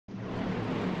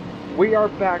We are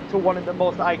back to one of the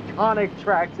most iconic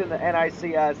tracks in the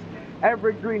NICS,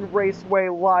 Evergreen Raceway,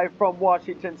 live from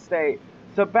Washington State.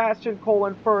 Sebastian Cole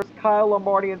in first, Kyle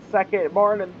Lamarty in second,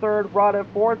 Martin in third, Rod in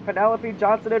fourth, Penelope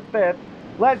Johnson in fifth.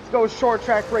 Let's go short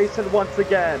track racing once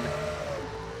again.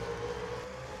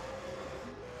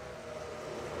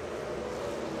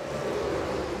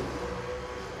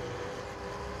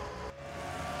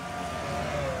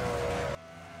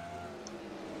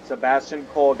 Sebastian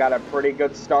Cole got a pretty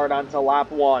good start onto lap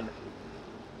one.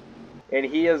 And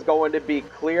he is going to be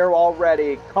clear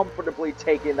already, comfortably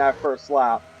taking that first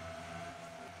lap.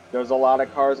 There's a lot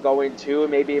of cars going two,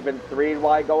 maybe even three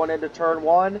wide going into turn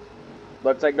one.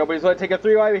 Looks like nobody's going to take a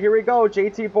three wide. Here we go.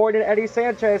 JT Boyd and Eddie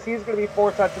Sanchez. He's going to be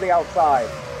forced out to the outside.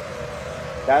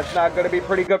 That's not going to be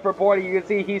pretty good for Boyd. You can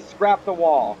see he scrapped the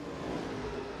wall.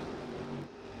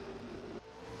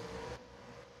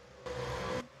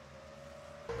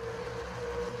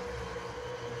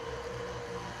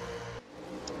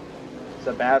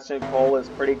 Sebastian Cole is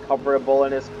pretty comfortable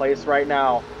in his place right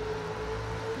now.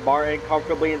 Martin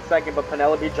comfortably in second, but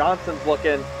Penelope Johnson's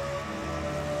looking.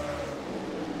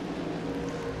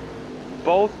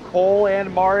 Both Cole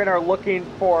and Martin are looking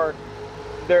for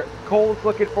Cole's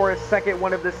looking for his second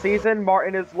win of the season.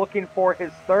 Martin is looking for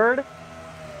his third.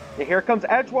 And here comes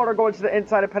Edgewater going to the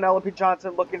inside of Penelope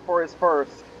Johnson looking for his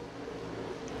first.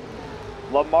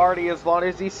 Lamarty, as long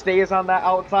as he stays on that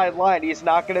outside line, he's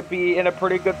not going to be in a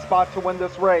pretty good spot to win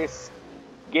this race.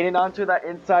 Getting onto that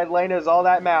inside lane is all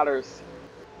that matters.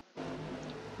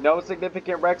 No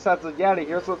significant wrecks as of yet.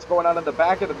 Here's what's going on in the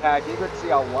back of the pack. You can see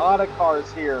a lot of cars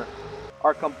here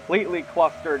are completely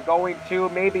clustered, going two,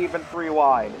 maybe even three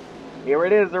wide. Here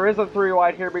it is. There is a three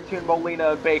wide here between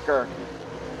Molina and Baker.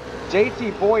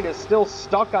 JT Boyd is still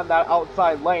stuck on that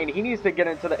outside lane. He needs to get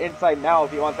into the inside now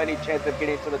if he wants any chance of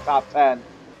getting to the top 10.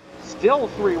 Still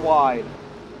three wide.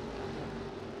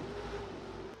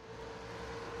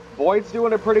 Boyd's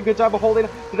doing a pretty good job of holding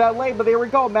to that lane, but there we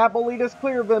go. Matt Molina's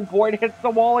clear, then Boyd hits the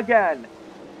wall again.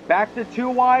 Back to two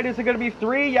wide. Is it going to be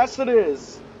three? Yes, it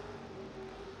is.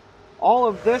 All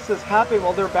of this is happening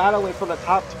while they're battling for the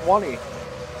top 20.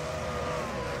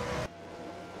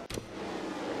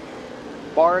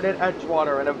 Martin and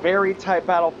Edgewater in a very tight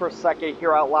battle for second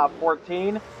here at lap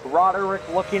 14. Roderick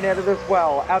looking at it as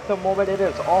well. At the moment, it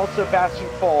is all Sebastian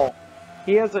Cole.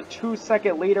 He has a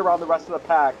 2-second lead around the rest of the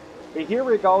pack. But here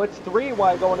we go. It's three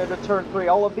wide going into turn three.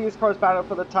 All of these cars battle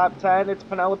for the top 10. It's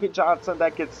Penelope Johnson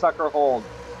that gets sucker hold.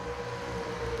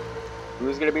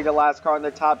 Who's going to be the last car in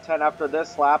the top 10 after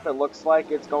this lap? It looks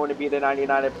like it's going to be the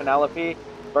 99 of Penelope.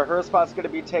 But her spot's going to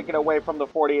be taken away from the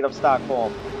 48 of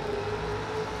Stockholm.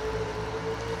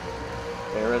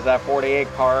 There is that 48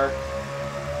 car.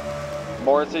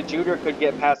 Morrison Jr. could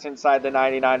get past inside the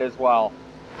 99 as well.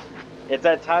 It's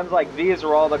at times like these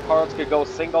where all the cars could go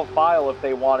single file if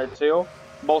they wanted to.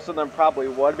 Most of them probably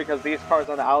would because these cars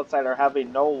on the outside are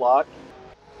having no luck.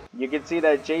 You can see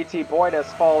that JT Boyd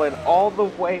has fallen all the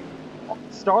way,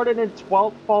 started in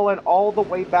 12th, fallen all the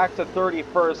way back to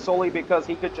 31st solely because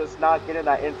he could just not get in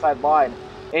that inside line.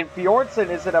 And Fjordson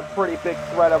is in a pretty big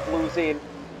threat of losing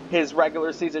his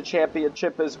regular season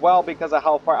championship as well because of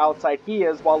how far outside he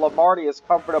is, while Lamarty is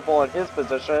comfortable in his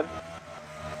position.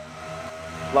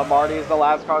 Lamarty is the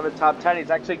last car in the top 10. He's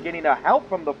actually getting a help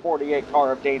from the 48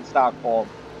 car of Dane Stockholm.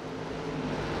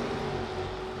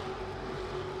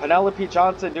 Penelope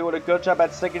Johnson doing a good job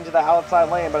at sticking to the outside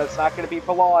lane, but it's not going to be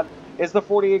for long. Is the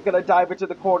 48 going to dive into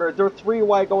the corner? They're three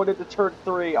wide going into turn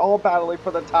three, all battling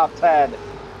for the top 10.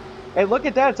 And look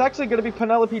at that, it's actually going to be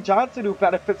Penelope Johnson who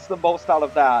benefits the most out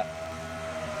of that.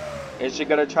 Is she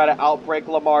going to try to outbreak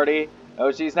Lamarty?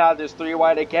 No, she's not. There's three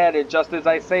wide again, and just as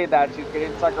I say that, she's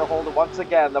getting sucker hold once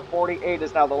again. The 48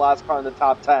 is now the last car in the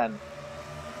top 10.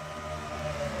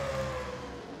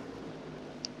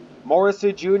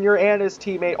 Morrissey Jr. and his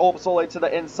teammate Opsole to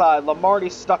the inside. Lamarty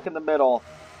stuck in the middle.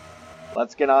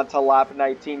 Let's get on to lap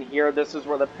 19 here. This is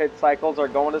where the pit cycles are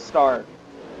going to start.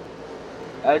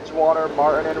 Edgewater,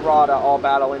 Martin, and Rada all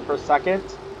battling for second.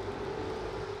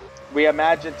 We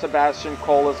imagine Sebastian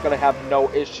Cole is going to have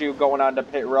no issue going on to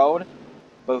pit road.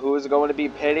 But who is going to be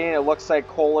pitting? It looks like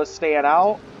Cole is staying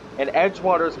out. And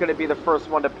Edgewater is going to be the first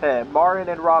one to pit. Martin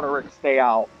and Roderick stay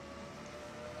out.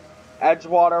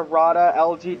 Edgewater, Rada,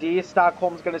 LGD,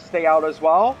 Stockholm's going to stay out as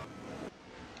well.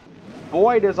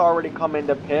 Boyd has already come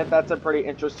into pit. That's a pretty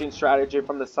interesting strategy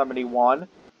from the 71.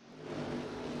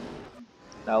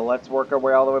 Now let's work our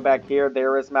way all the way back here.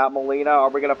 There is Matt Molina. Are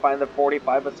we going to find the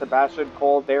 45 of Sebastian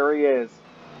Cole? There he is.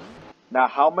 Now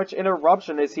how much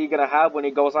interruption is he going to have when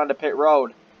he goes on to pit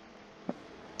road?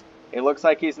 It looks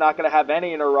like he's not going to have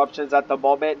any interruptions at the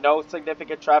moment. No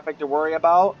significant traffic to worry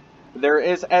about. There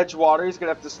is Edgewater. He's going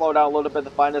to have to slow down a little bit to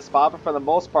find a spot, but for the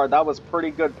most part, that was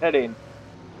pretty good pitting.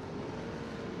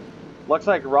 Looks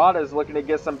like Rod is looking to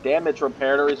get some damage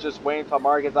repaired, or he's just waiting until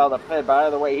Mark gets out of the pit. But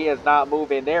either way, he is not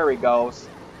moving. There he goes.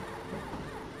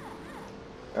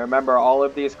 Remember, all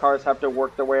of these cars have to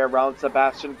work their way around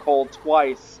Sebastian Cole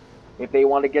twice if they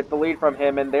want to get the lead from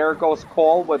him. And there goes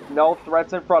Cole with no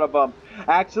threats in front of him.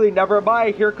 Actually, never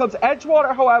mind. Here comes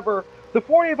Edgewater, however. The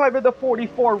 45 and the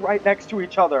 44 right next to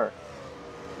each other.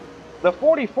 The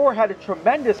 44 had a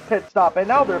tremendous pit stop, and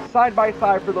now they're side by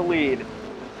side for the lead.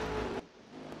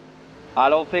 I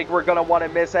don't think we're going to want to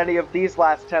miss any of these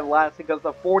last 10 laps because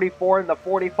the 44 and the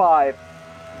 45,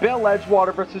 Bill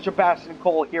Edgewater versus Sebastian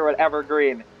Cole here at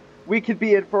Evergreen. We could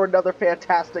be in for another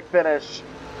fantastic finish.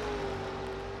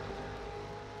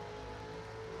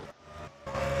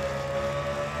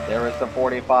 There is the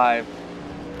 45.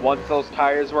 Once those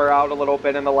tires were out a little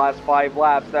bit in the last 5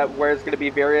 laps, that where it's going to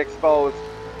be very exposed.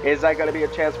 Is that going to be a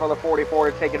chance for the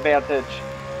 44 to take advantage?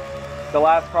 The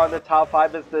last car in the top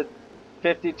 5 is the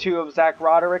 52 of Zach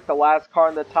Roderick. The last car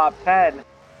in the top 10.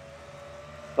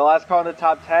 The last car in the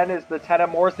top 10 is the 10 of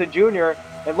Morrison Jr.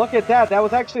 And look at that. That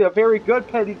was actually a very good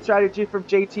pitting strategy from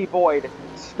JT Boyd.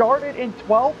 Started in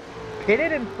 12th,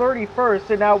 pitted in 31st,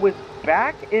 and now was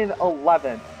back in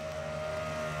 11th.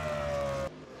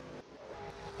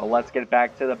 Well, let's get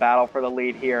back to the battle for the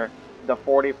lead here. The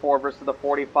 44 versus the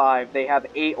 45. They have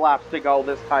 8 laps to go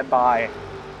this time by.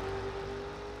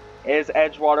 Is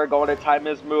Edgewater going to time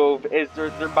his move?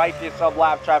 There might be some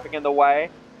lap traffic in the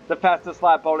way. The fastest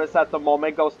lap bonus at the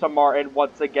moment goes to Martin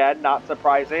once again, not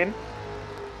surprising.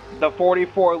 The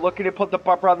 44 looking to put the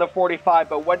bumper on the 45,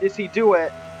 but when does he do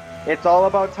it? It's all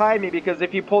about timing, because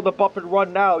if you pull the bump and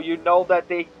run now, you know that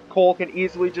Cole can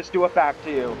easily just do it back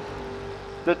to you.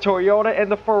 The Toyota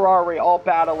and the Ferrari all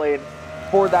battling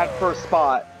for that first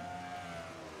spot.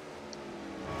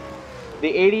 The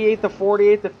 88, the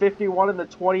 48, the 51, and the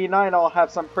 29 all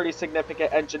have some pretty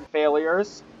significant engine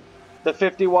failures. The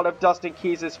 51 of Dustin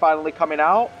Keys is finally coming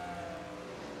out.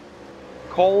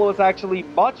 Cole is actually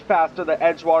much faster than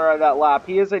Edgewater on that lap.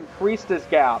 He has increased his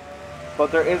gap,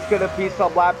 but there is going to be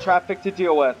some lap traffic to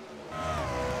deal with.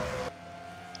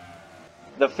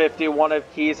 The 51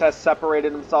 of Keys has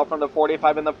separated himself from the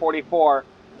 45 and the 44.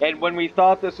 And when we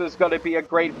thought this was going to be a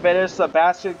great finish,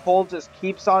 Sebastian Cole just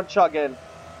keeps on chugging,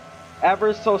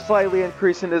 ever so slightly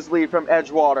increasing his lead from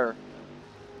Edgewater.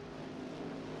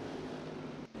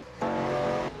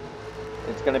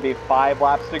 It's going to be 5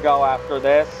 laps to go after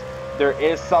this. There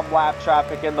is some lap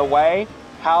traffic in the way.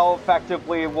 How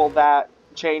effectively will that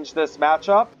change this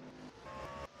matchup?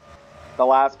 The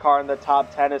last car in the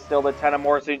top 10 is still the 10 of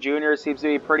Morrison Jr. Seems to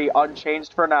be pretty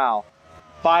unchanged for now.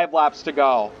 5 laps to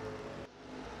go.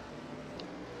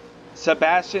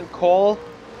 Sebastian Cole,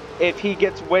 if he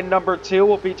gets win number 2,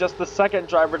 will be just the second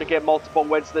driver to get multiple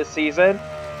wins this season,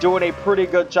 doing a pretty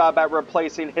good job at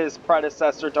replacing his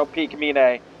predecessor, Topik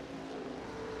Mine.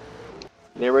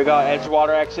 There we go.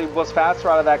 Edgewater actually was faster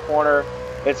out of that corner.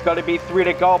 It's going to be 3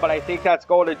 to go, but I think that's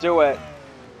going to do it.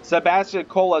 Sebastian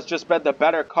Cole has just been the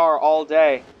better car all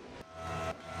day.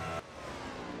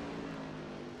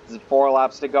 This is 4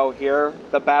 laps to go here.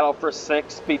 The battle for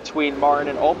 6 between Martin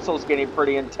and Opsal is getting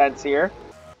pretty intense here.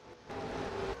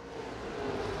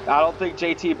 I don't think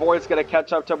JT Boyd's going to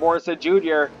catch up to Morrison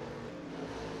Jr.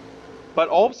 But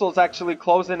Opsal's actually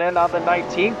closing in on the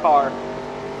 19 car.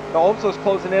 The Opsal's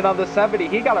closing in on the 70.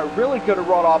 He got a really good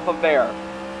run off of there.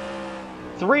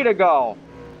 3 to go.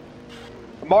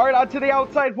 Martin onto the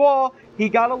outside wall. He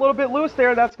got a little bit loose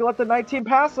there. That's going to let the 19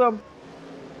 pass him.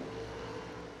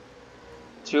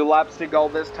 2 laps to go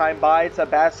this time by.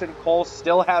 Sebastian Cole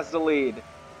still has the lead.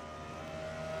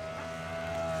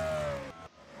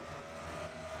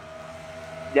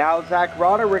 Now Zach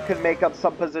Roderick can make up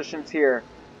some positions here.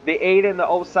 The 8 and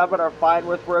the 07 are fine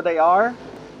with where they are.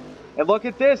 And look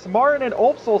at this. Martin and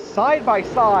Opsal side by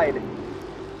side,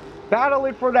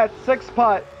 battling for that 6th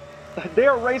putt.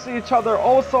 They're racing each other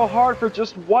oh so hard for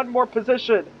just one more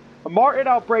position. Martin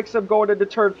outbreaks him going into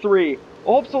turn 3.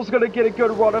 Opsal's going to get a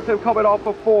good run of him coming off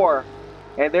of 4.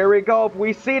 And there we go.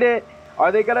 We seen it.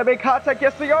 Are they going to make contact?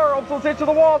 Yes, they are. Opsal's into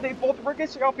the wall. They both are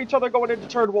racing off each other going into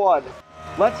turn 1.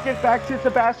 Let's get back to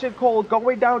Sebastian Cole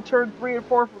going down turn 3 and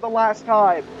 4 for the last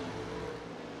time.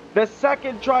 The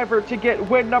second driver to get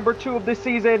win number 2 of the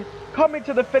season coming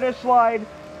to the finish line.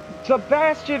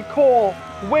 Sebastian Cole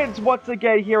wins once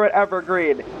again here at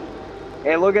Evergreen.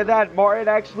 And look at that. Martin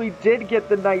actually did get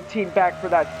the 19 back for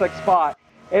that 6th spot.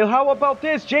 And how about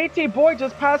this? JT Boyd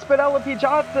just passed Penelope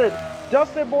Johnson.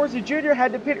 Dustin Morrison Jr.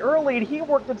 had to pit early and he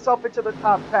worked himself into the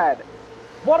top 10.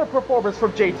 What a performance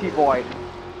from JT Boyd.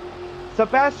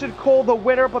 Sebastian Cole the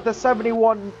winner, but the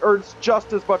 71 earns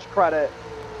just as much credit.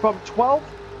 From 12th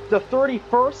to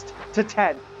 31st to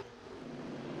 10th.